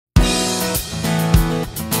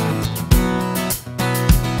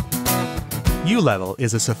𝐸-Level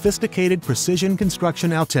is a sophisticated precision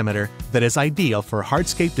construction altimeter that is ideal for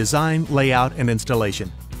hardscape design, layout, and installation.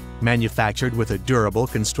 Manufactured with a durable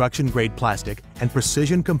construction-grade plastic and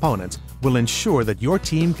precision components will ensure that your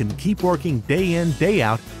team can keep working day in, day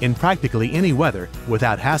out in practically any weather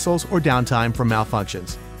without hassles or downtime from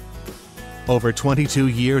malfunctions. Over 22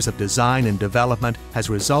 years of design and development has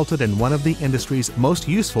resulted in one of the industry's most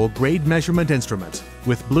useful grade measurement instruments,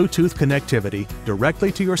 with Bluetooth connectivity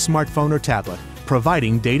directly to your smartphone or tablet,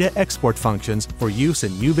 providing data export functions for use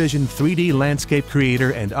in UVision 3D Landscape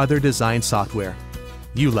Creator and other design software.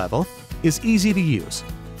 𝐸-Level is easy to use,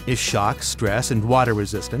 is shock, stress, and water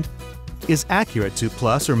resistant, is accurate to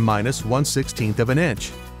plus or minus 1/16 of an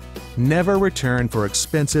inch, never return for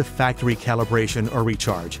expensive factory calibration or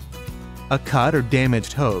recharge. A cut or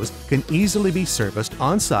damaged hose can easily be serviced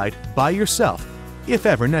on-site by yourself, if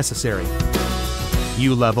ever necessary.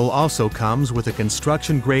 𝐸-Level also comes with a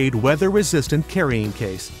construction-grade weather-resistant carrying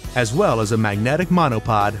case, as well as a magnetic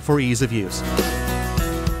monopod for ease of use.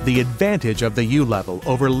 The advantage of the 𝐸-Level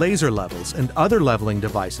over laser levels and other leveling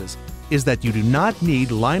devices is that you do not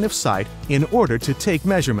need line of sight in order to take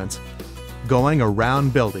measurements. Going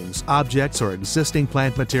around buildings, objects, or existing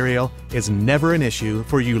plant material is never an issue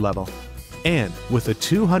for 𝐸-Level. And with a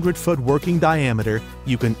 200-foot working diameter,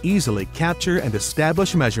 you can easily capture and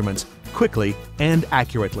establish measurements quickly and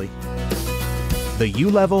accurately. The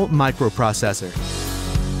𝐸-Level microprocessor.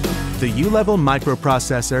 The 𝐸-Level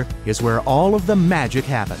microprocessor is where all of the magic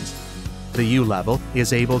happens. The 𝐸-Level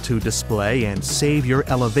is able to display and save your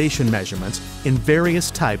elevation measurements in various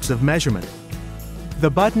types of measurement. The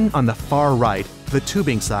button on the far right, the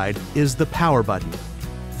tubing side, is the power button.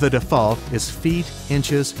 The default is feet,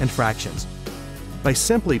 inches, and fractions. By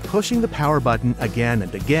simply pushing the power button again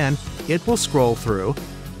and again, it will scroll through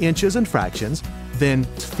inches and fractions, then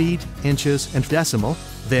feet, inches, and decimal,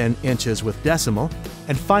 then inches with decimal,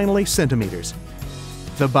 and finally centimeters.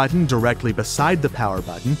 The button directly beside the power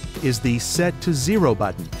button is the Set to Zero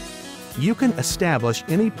button. You can establish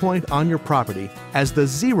any point on your property as the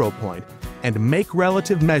 0 point and make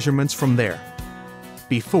relative measurements from there.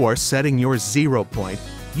 Before setting your 0 point,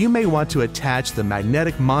 you may want to attach the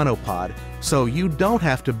magnetic monopod so you don't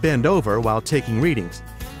have to bend over while taking readings.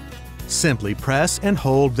 Simply press and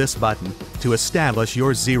hold this button to establish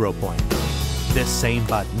your 0 point. This same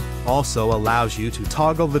button also allows you to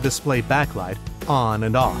toggle the display backlight on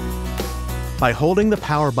and off. By holding the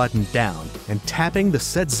power button down and tapping the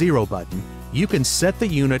Set 0 button, you can set the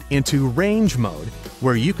unit into range mode,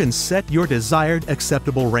 where you can set your desired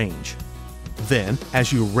acceptable range. Then,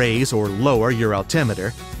 as you raise or lower your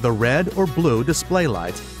altimeter, the red or blue display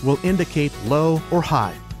lights will indicate low or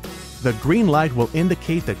high. The green light will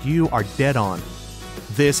indicate that you are dead on.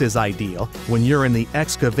 This is ideal when you're in the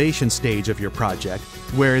excavation stage of your project,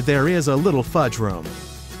 where there is a little fudge room.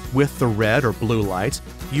 With the red or blue lights,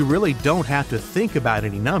 you really don't have to think about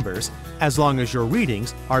any numbers as long as your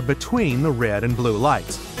readings are between the red and blue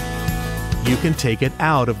lights. You can take it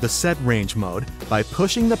out of the set range mode by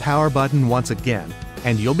pushing the power button once again,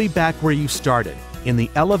 and you'll be back where you started, in the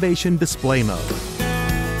elevation display mode.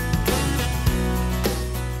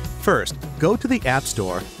 First, go to the App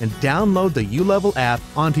Store and download the 𝐸-Level app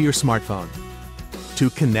onto your smartphone. To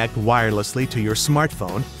connect wirelessly to your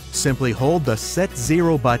smartphone, simply hold the Set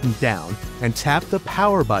 0 button down and tap the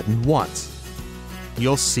power button once.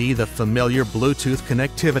 You'll see the familiar Bluetooth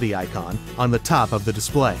connectivity icon on the top of the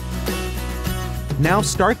display. Now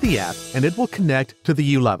start the app and it will connect to the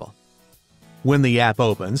𝐸-Level. When the app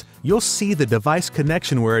opens, you'll see the device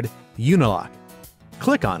connection word Unilock.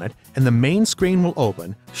 Click on it and the main screen will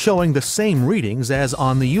open, showing the same readings as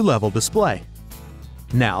on the 𝐸-Level display.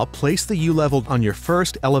 Now place the 𝐸-Level on your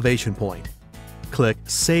first elevation point. Click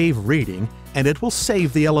Save Reading and it will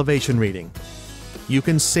save the elevation reading. You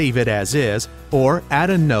can save it as is or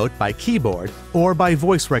add a note by keyboard or by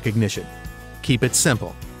voice recognition. Keep it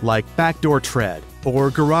simple, like backdoor tread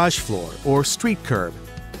or garage floor or street curb.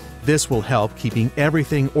 This will help keeping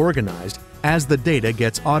everything organized as the data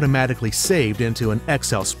gets automatically saved into an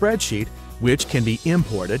Excel spreadsheet, which can be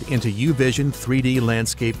imported into UVision 3D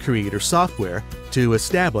Landscape Creator software to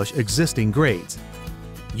establish existing grades.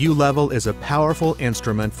 𝐸-Level is a powerful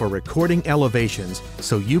instrument for recording elevations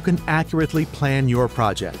so you can accurately plan your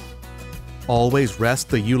project. Always rest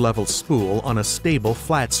the 𝐸-Level spool on a stable,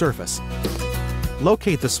 flat surface.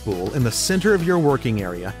 Locate the spool in the center of your working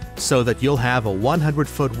area so that you'll have a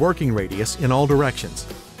 100-foot working radius in all directions.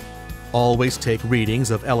 Always take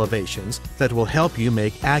readings of elevations that will help you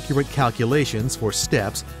make accurate calculations for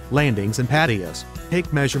steps, landings, and patios.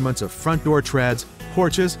 Take measurements of front door treads,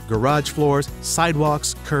 porches, garage floors,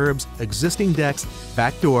 sidewalks, curbs, existing decks,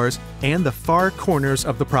 back doors, and the far corners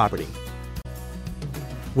of the property.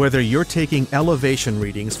 Whether you're taking elevation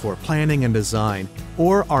readings for planning and design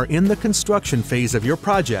or are in the construction phase of your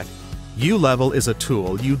project, ULevel is a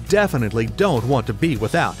tool you definitely don't want to be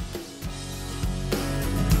without.